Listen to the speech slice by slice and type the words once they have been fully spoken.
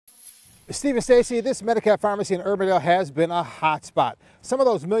Steve and Stacy, this Medicap pharmacy in Urbandale has been a hot spot. Some of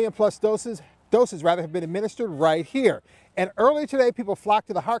those million-plus doses have been administered right here. And earlier today, people flocked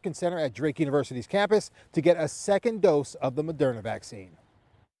to the Harkin Center at Drake University's campus to get a second dose of the Moderna vaccine.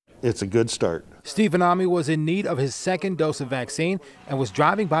 It's a good start. Steve Anami was in need of his second dose of vaccine and was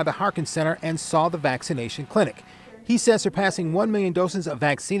driving by the Harkin Center and saw the vaccination clinic. He says surpassing 1 million doses of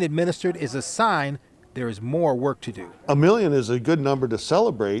vaccine administered is a sign there is more work to do. 1 million is a good number to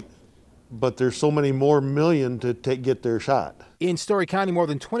celebrate, but there's so many more million to get their shot. In Story County, more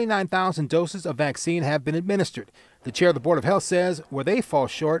than 29,000 doses of vaccine have been administered. The chair of the Board of Health says where they fall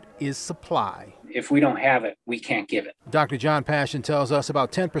short is supply. If we don't have it, we can't give it. Dr. John Passion tells us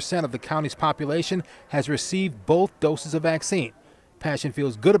about 10% of the county's population has received both doses of vaccine. Passion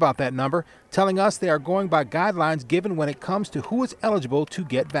feels good about that number, telling us they are going by guidelines given when it comes to who is eligible to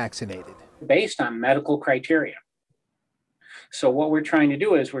get vaccinated. Based on medical criteria. So what we're trying to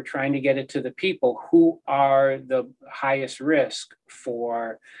do is we're trying to get it to the people who are the highest risk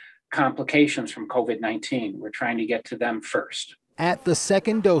for complications from COVID-19. We're trying to get to them first. At the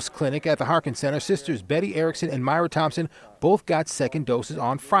second dose clinic at the Harkin Center, sisters Betty Erickson and Myra Thompson both got second doses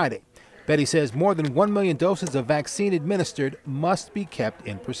on Friday. Betty says more than 1 million doses of vaccine administered must be kept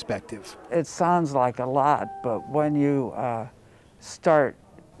in perspective. It sounds like a lot, but when you start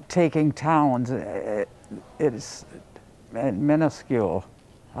taking towns, it's minuscule,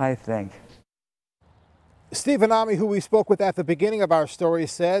 I think. Steve Anami, who we spoke with at the beginning of our story,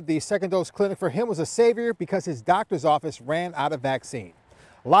 said the second dose clinic for him was a savior because his doctor's office ran out of vaccine.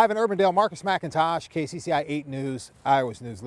 Live in Urbandale, Marcus McIntosh, KCCI 8 News, Iowa's News.